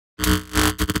I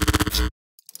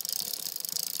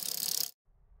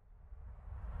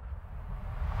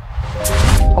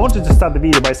wanted to start the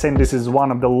video by saying this is one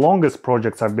of the longest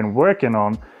projects I've been working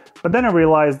on, but then I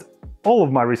realized all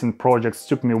of my recent projects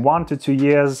took me 1 to 2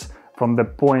 years from the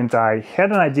point I had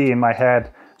an idea in my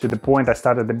head to the point I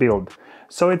started the build.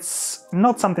 So it's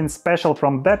not something special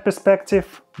from that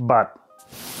perspective, but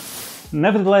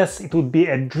nevertheless, it would be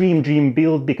a dream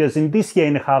build, because in this year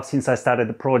and a half since I started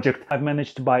the project, I've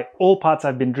managed to buy all parts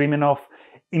I've been dreaming of,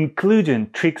 including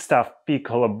trick stuff peak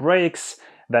hollow brakes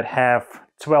that have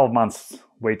 12 months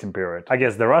waiting period. I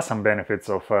guess there are some benefits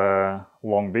of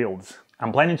long builds.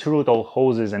 I'm planning to route all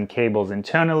hoses and cables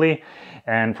internally,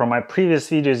 and from my previous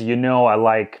videos you know I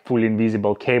like fully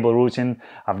invisible cable routing.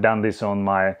 I've done this on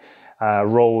my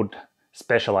road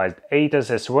specialized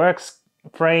ATOS S-Works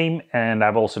frame, and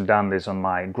I've also done this on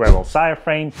my gravel sire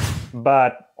frame,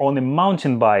 but on a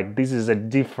mountain bike this is a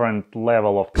different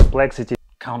level of complexity.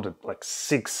 Counted like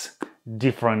 6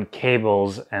 different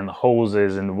cables and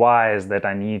hoses and wires that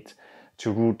I need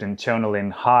to route internally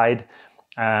and hide,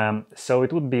 so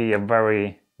it would be a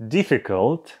very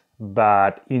difficult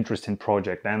but interesting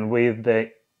project. And with the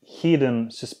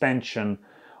hidden suspension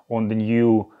on the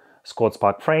new Scott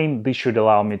Spark frame, this should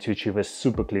allow me to achieve a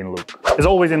super clean look. As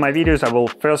always in my videos, I will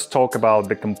first talk about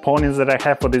the components that I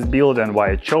have for this build and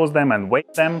why I chose them and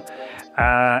weighed them,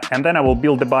 and then I will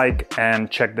build the bike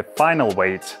and check the final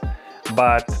weight.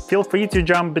 But feel free to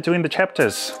jump between the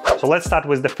chapters. So let's start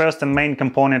with the first and main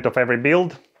component of every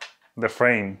build, the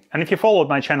frame. And if you followed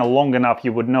my channel long enough,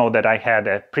 you would know that I had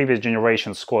a previous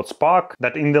generation Scott Spark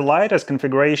that in the lightest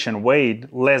configuration weighed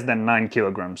less than 9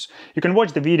 kilograms. You can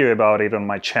watch the video about it on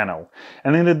my channel.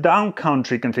 And in the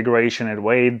Downcountry configuration it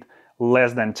weighed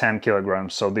less than 10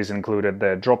 kilograms, so this included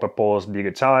the dropper post, bigger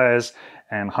tires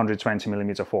and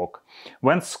 120mm fork.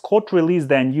 When Scott released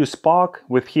their new Spark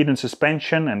with hidden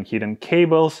suspension and hidden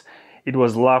cables, it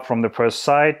was love from the first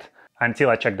sight until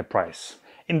I checked the price.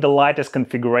 In the lightest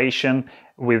configuration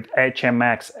with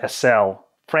HMF SL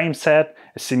frame set,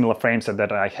 a similar frame set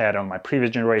that I had on my previous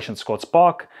generation Scott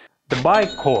Spark, the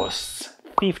bike costs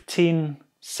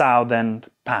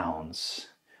 £15,000.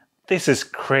 This is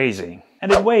crazy.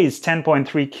 And it weighs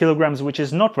 10.3 kilograms, which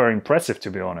is not very impressive,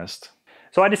 to be honest.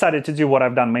 So I decided to do what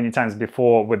I've done many times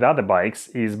before with other bikes,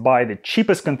 is buy the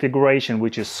cheapest configuration,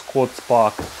 which is Scott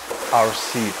Spark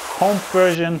RC Comp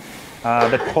version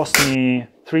that cost me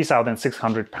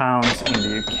 £3,600 in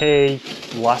the UK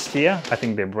last year. I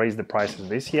think they've raised the prices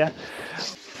this year.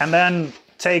 And then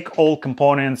take all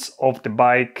components of the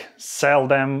bike, sell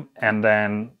them, and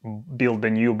then build the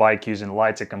new bike using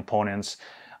lighter components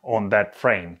on that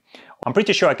frame. I'm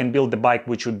pretty sure I can build the bike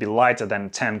which would be lighter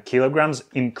than 10 kilograms,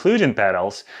 including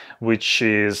pedals, which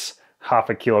is half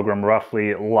a kilogram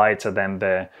roughly lighter than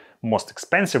the most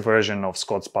expensive version of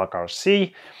Scott Spark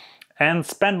RC, and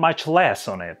spend much less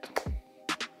on it.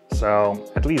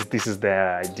 So at least this is the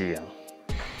idea.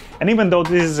 And even though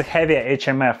this is a heavier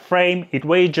HMF frame, it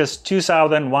weighs just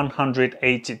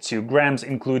 2,182 grams,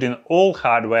 including all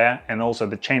hardware and also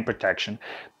the chain protection.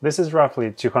 This is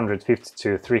roughly 250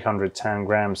 to 310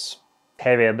 grams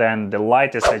heavier than the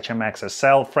lightest HMF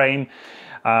SL frame,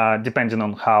 depending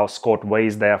on how Scott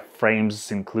weighs their frames,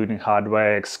 including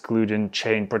hardware, excluding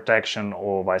chain protection,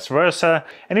 or vice versa.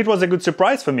 And it was a good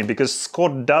surprise for me because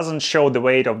Scott doesn't show the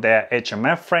weight of their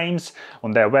HMF frames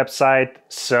on their website,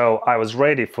 so I was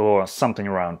ready for something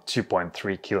around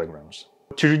 2.3 kilograms.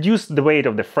 To reduce the weight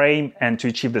of the frame and to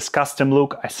achieve this custom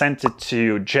look, I sent it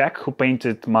to Jack, who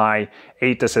painted my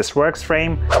ATOS S-Works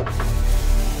frame.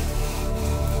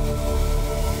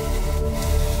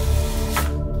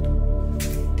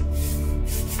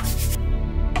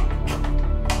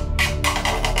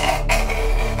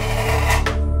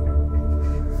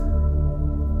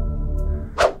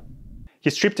 He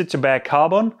stripped it to bare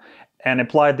carbon and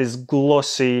applied this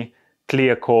glossy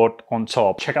clear coat on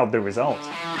top. Check out the result.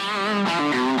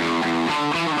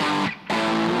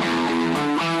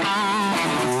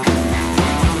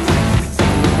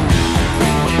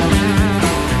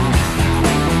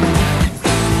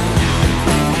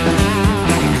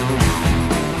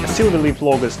 Silver leaf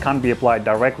logos can't be applied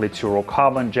directly to raw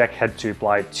carbon. Jack had to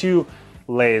apply 2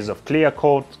 layers of clear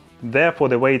coat. Therefore,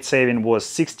 the weight saving was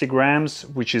 60 grams,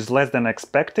 which is less than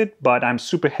expected, but I'm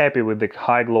super happy with the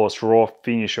high gloss raw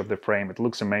finish of the frame. It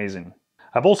looks amazing.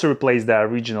 I've also replaced the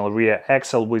original rear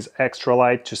axle with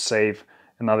Ultralight to save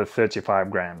another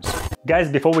 35 grams. Guys,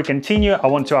 before we continue, I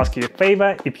want to ask you a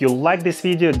favor. If you like this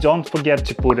video, don't forget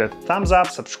to put a thumbs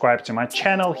up, subscribe to my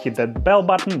channel, hit that bell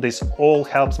button. This all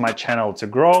helps my channel to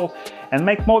grow and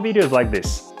make more videos like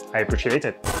this. I appreciate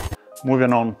it.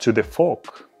 Moving on to the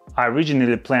fork. I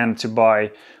originally planned to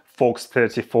buy Fox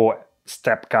 34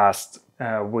 step cast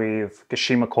with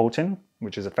Kashima coating,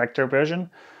 which is a factory version.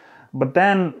 But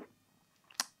then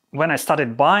when I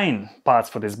started buying parts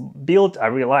for this build, I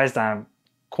realized I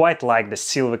quite like the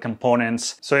silver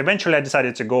components. So eventually I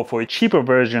decided to go for a cheaper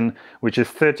version, which is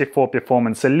 34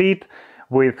 Performance Elite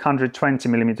with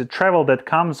 120mm travel that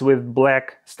comes with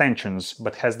black stanchions,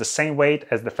 but has the same weight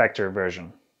as the factory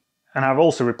version. And I've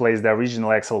also replaced the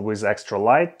original axle with extra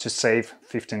light to save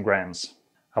 15 grams.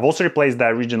 I've also replaced the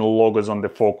original logos on the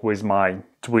fork with my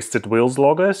Twisted Wheels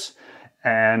logos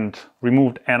and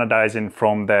removed anodizing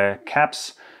from the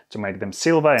caps to make them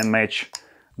silver and match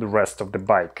the rest of the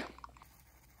bike.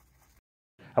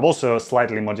 I've also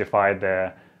slightly modified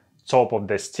the top of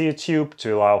the steer tube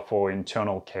to allow for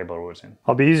internal cable routing.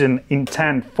 I'll be using an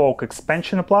intent fork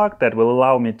expansion plug that will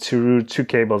allow me to route 2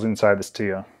 cables inside the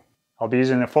steer. I'll be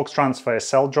using a Fox Transfer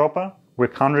SL dropper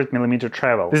with 100mm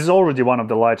travel. This is already one of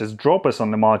the lightest droppers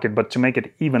on the market, but to make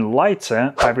it even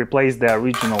lighter, I've replaced the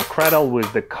original cradle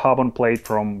with the carbon plate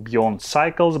from Bjorn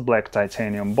cycles, black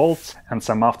titanium bolts, and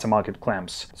some aftermarket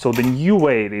clamps. So the new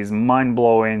weight is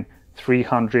mind-blowing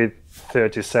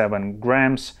 337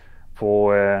 grams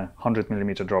for a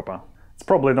 100mm dropper. It's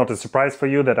probably not a surprise for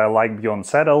you that I like Bjorn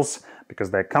saddles, because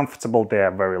they're comfortable, they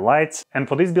are very light. And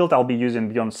for this build I'll be using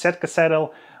Bjorn Setka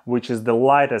saddle, which is the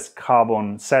lightest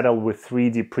carbon saddle with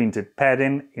 3D printed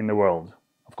padding in the world.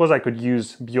 Of course I could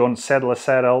use Bjorn Saddler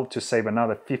saddle to save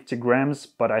another 50 grams,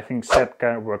 but I think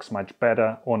Setka works much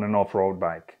better on an off-road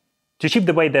bike. To achieve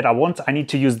the weight that I want, I need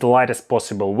to use the lightest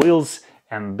possible wheels,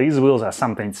 and these wheels are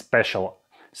something special.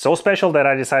 So special that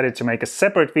I decided to make a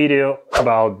separate video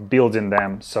about building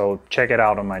them, so check it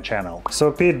out on my channel.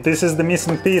 So Pete, this is the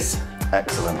missing piece.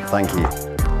 Excellent, thank you.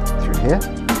 Through here,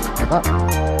 like that.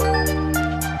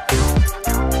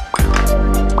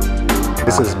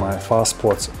 This is my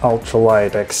Farsports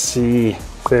Ultralight XC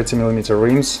 30mm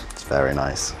rims. It's very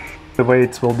nice. The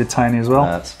weight will be tiny as well.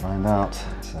 Let's find out.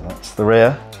 So that's the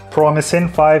rear. Promising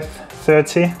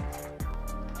 530. There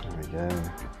we go.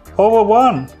 Over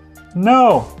 1!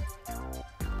 No!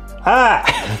 Ah!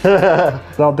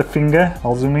 Without the finger,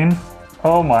 I'll zoom in.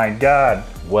 Oh my god!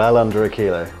 Well under a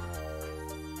kilo.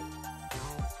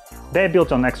 They're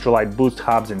built on extra light boost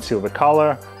hubs in silver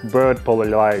color, bird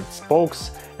polylight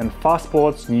spokes, and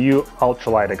Farsports new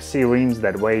Ultralight XC rims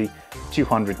that weigh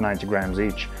 290 grams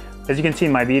each. As you can see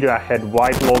in my video, I had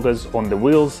white logos on the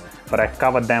wheels, but I've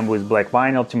covered them with black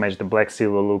vinyl to match the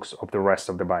black-silver looks of the rest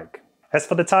of the bike. As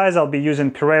for the tires, I'll be using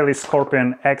Pirelli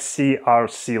Scorpion XC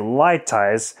RC light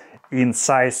tires in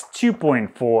size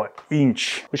 2.4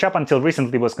 inch, which up until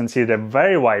recently was considered a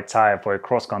very wide tire for a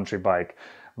cross-country bike.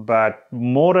 But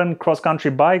modern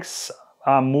cross-country bikes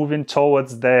are moving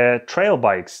towards the trail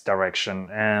bikes direction,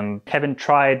 and having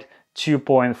tried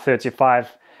 2.35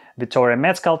 Vittoria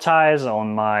Mezcal tires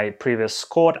on my previous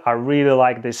Scott, I really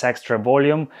like this extra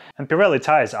volume, and Pirelli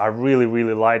tires are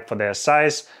really light for their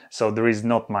size, so there is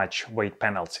not much weight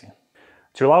penalty.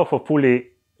 To allow for fully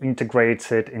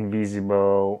integrated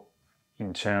invisible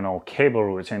internal cable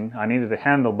routing, I needed a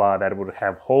handlebar that would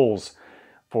have holes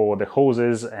for the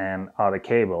hoses and other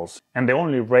cables. And the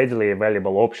only readily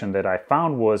available option that I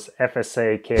found was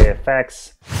FSA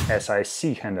KFX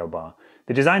SIC handlebar.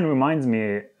 The design reminds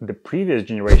me of the previous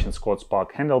generation Scott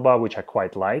Spark handlebar, which I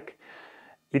quite like.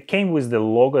 It came with the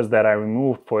logos that I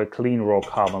removed for a clean raw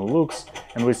carbon looks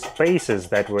and with spaces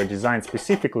that were designed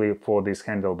specifically for this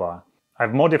handlebar.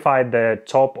 I've modified the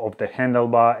top of the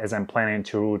handlebar as I'm planning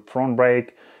to route front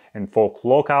brake and fork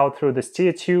lockout through the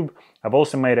steer tube. I've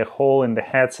also made a hole in the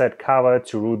headset cover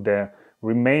to route the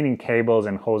remaining cables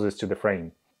and hoses to the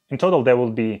frame. In total there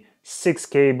will be 6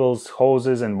 cables,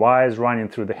 hoses and wires running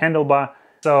through the handlebar,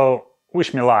 so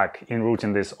wish me luck in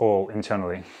routing this all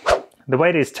internally. The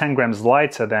weight is 10 grams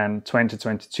lighter than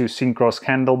 2022 Syncross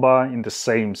handlebar in the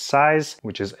same size,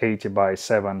 which is 80 by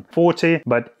 740,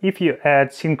 but if you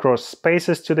add Syncross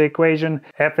spaces to the equation,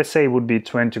 FSA would be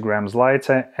 20 grams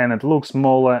lighter and it looks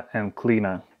smaller and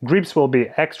cleaner. Grips will be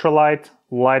extra light,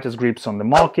 lightest grips on the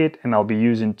market, and I'll be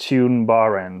using tune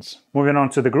bar ends. Moving on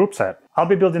to the group set. I'll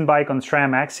be building bike on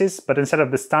SRAM axis, but instead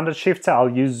of the standard shifter I'll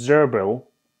use Zirbel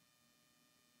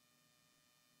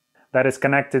that is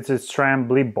connected to SRAM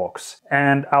blipbox,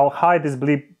 and I'll hide this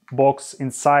blipbox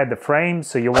inside the frame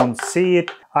so you won't see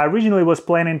it. I originally was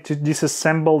planning to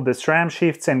disassemble the SRAM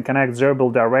shifts and connect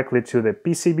Zirbel directly to the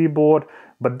PCB board,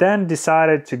 but then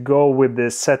decided to go with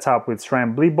the setup with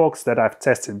SRAM blipbox that I've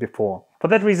tested before. For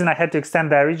that reason I had to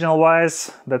extend the original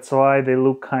wires, that's why they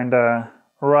look kinda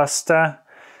rusty.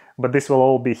 but this will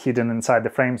all be hidden inside the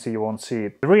frame so you won't see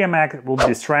it. The rear mag will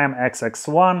be SRAM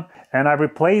XX1, and I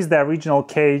replaced the original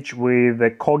cage with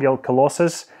the Kogel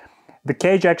Kolossos. The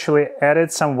cage actually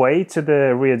added some weight to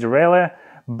the rear derailleur,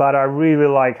 but I really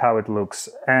like how it looks,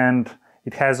 and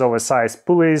it has oversized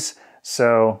pulleys,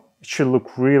 so it should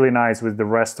look really nice with the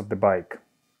rest of the bike.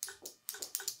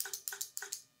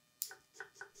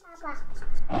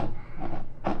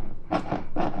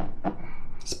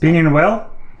 Spinning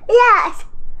well? Yes.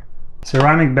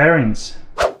 Ceramic bearings.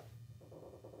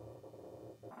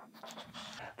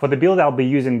 For the build I'll be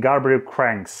using Garbaruk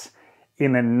cranks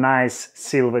in a nice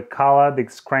silver color.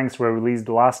 These cranks were released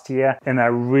last year and I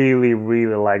really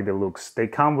like the looks. They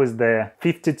come with the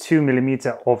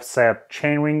 52mm offset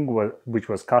chainring, which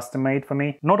was custom made for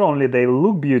me. Not only they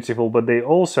look beautiful, but they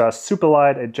also are super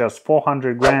light at just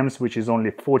 400 grams, which is only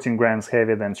 14 grams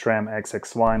heavier than SRAM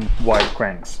XX1 white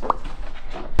cranks.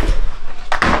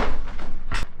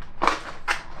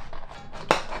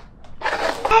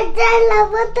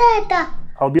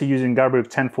 I'll be using Garbaruk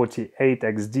 1048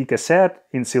 XD cassette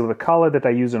in silver color that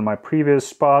I used on my previous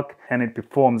Spark, and it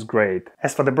performs great.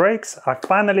 As for the brakes, I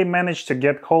finally managed to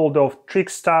get hold of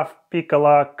Trickstuff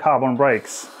Piccola carbon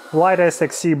brakes. Lightest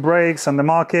XC brakes on the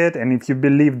market, and if you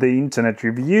believe the internet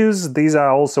reviews, these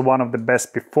are also one of the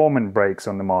best performing brakes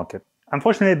on the market.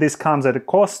 Unfortunately, this comes at a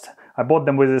cost. I bought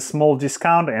them with a small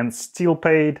discount and still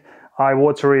paid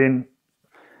eye-watering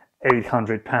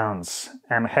 £800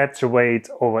 and had to wait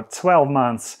over 12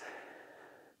 months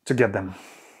to get them.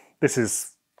 This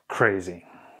is crazy.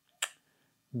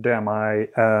 Damn, I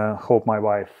hope my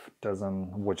wife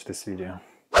doesn't watch this video.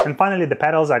 And finally, the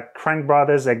pedals are Crank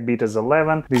Brothers Egbeaters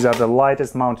 11. These are the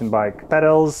lightest mountain bike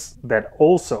pedals that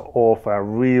also offer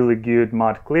really good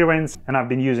mud clearance. And I've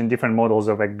been using different models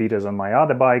of Egbeaters on my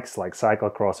other bikes like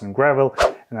cyclocross and gravel,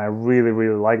 and I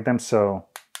really like them. So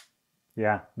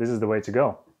yeah, this is the way to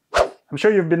go. I'm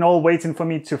sure you've been all waiting for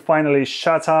me to finally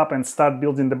shut up and start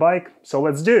building the bike, so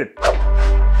let's do it!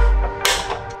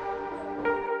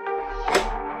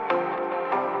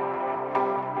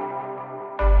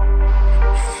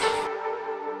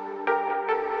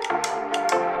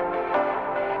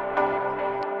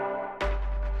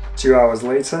 Two hours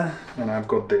later, and I've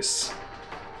got this.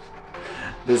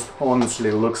 This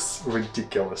honestly looks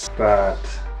ridiculous, but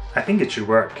I think it should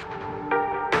work.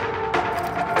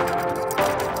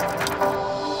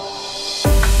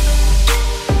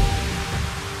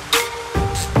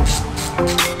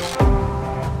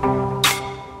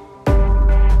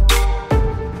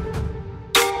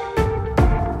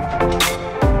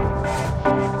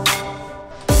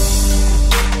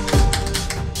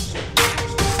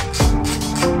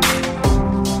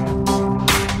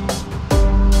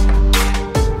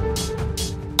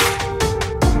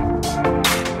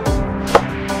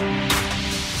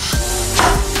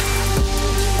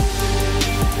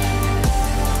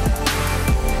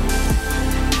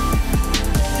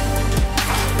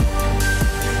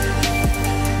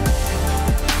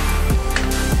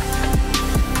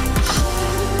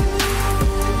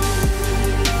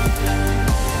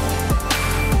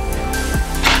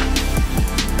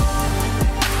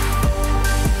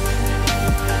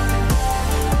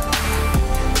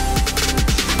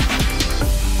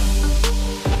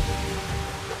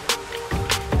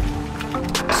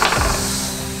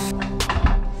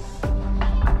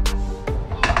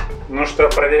 Ну что,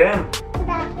 проверяем?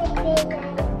 Да, проверяем.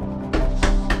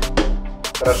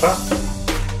 Хорошо?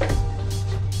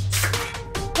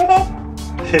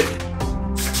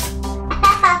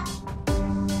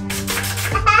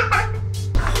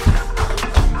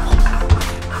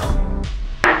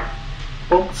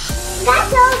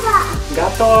 Готово!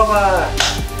 Готово!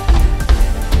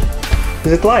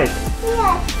 Is it light?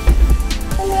 Нет.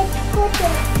 Нет, скутер.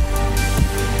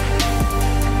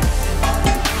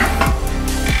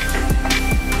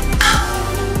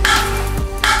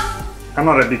 I'm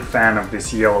not a big fan of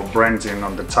this yellow branding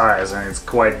on the tires, and it's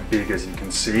quite big as you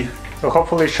can see. So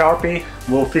hopefully Sharpie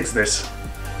will fix this.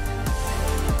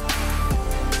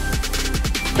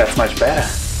 That's much better.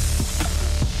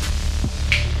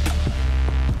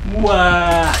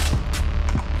 Wow.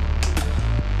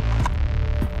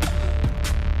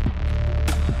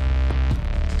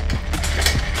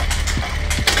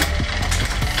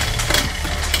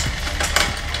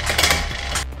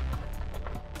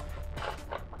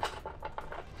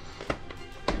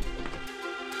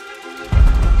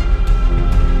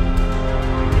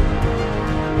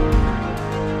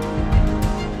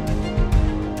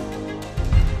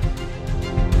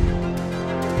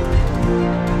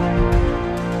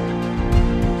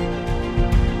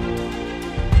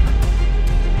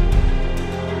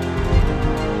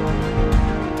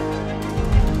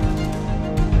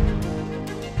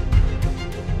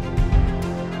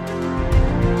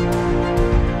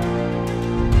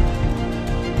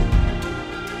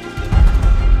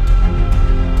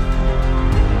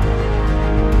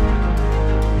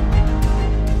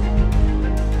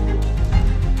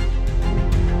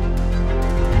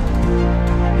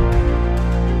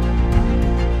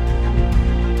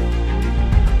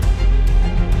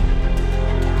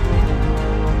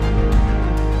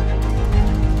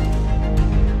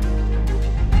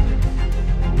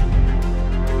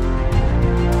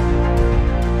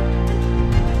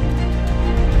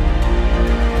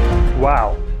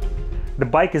 The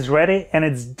bike is ready, and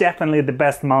it's definitely the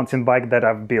best mountain bike that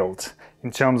I've built in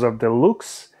terms of the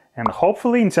looks and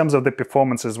hopefully in terms of the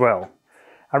performance as well.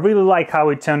 I really like how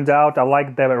it turned out. I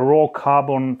like the raw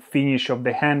carbon finish of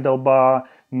the handlebar,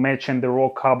 matching the raw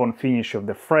carbon finish of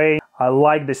the frame. I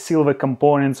like the silver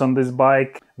components on this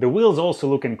bike. The wheels also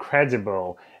look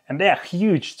incredible, and they are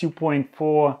huge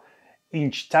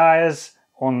 2.4-inch tires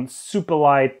on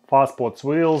SUPERLIGHT Farsports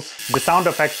wheels. The sound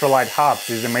of extra light hubs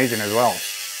is amazing as well.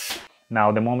 Now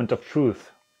the moment of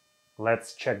truth.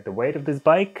 Let's check the weight of this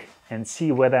bike and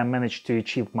see whether I managed to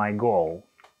achieve my goal.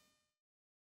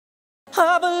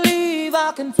 I believe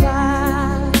I can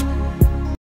fly.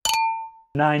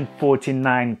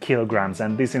 949 kilograms,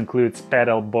 and this includes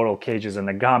pedal, bottle cages and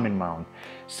a Garmin mount.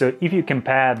 So if you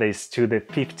compare this to the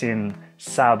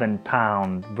 15,000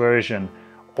 pound version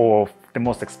of the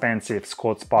most expensive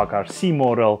Scott Spark RC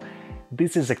model,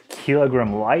 this is a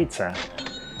kilogram lighter,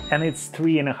 and it's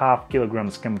 3.5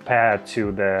 kilograms compared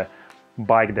to the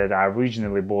bike that I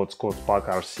originally bought, Scott Spark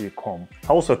RC comp. I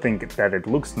also think that it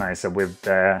looks nicer with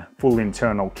the full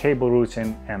internal cable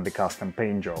routing and the custom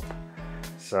paint job.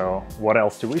 So what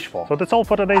else to wish for? So that's all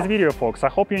for today's video, folks. I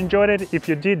hope you enjoyed it. If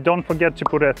you did, don't forget to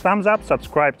put a thumbs up,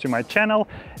 subscribe to my channel,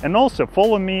 and also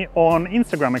follow me on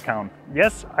Instagram account.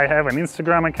 Yes, I have an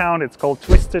Instagram account. It's called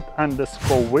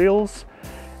twisted_wheels,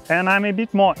 and I'm a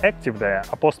bit more active there.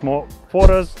 I post more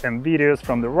photos and videos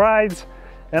from the rides,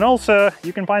 and also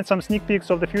you can find some sneak peeks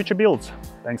of the future builds.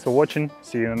 Thanks for watching.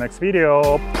 See you in the next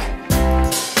video.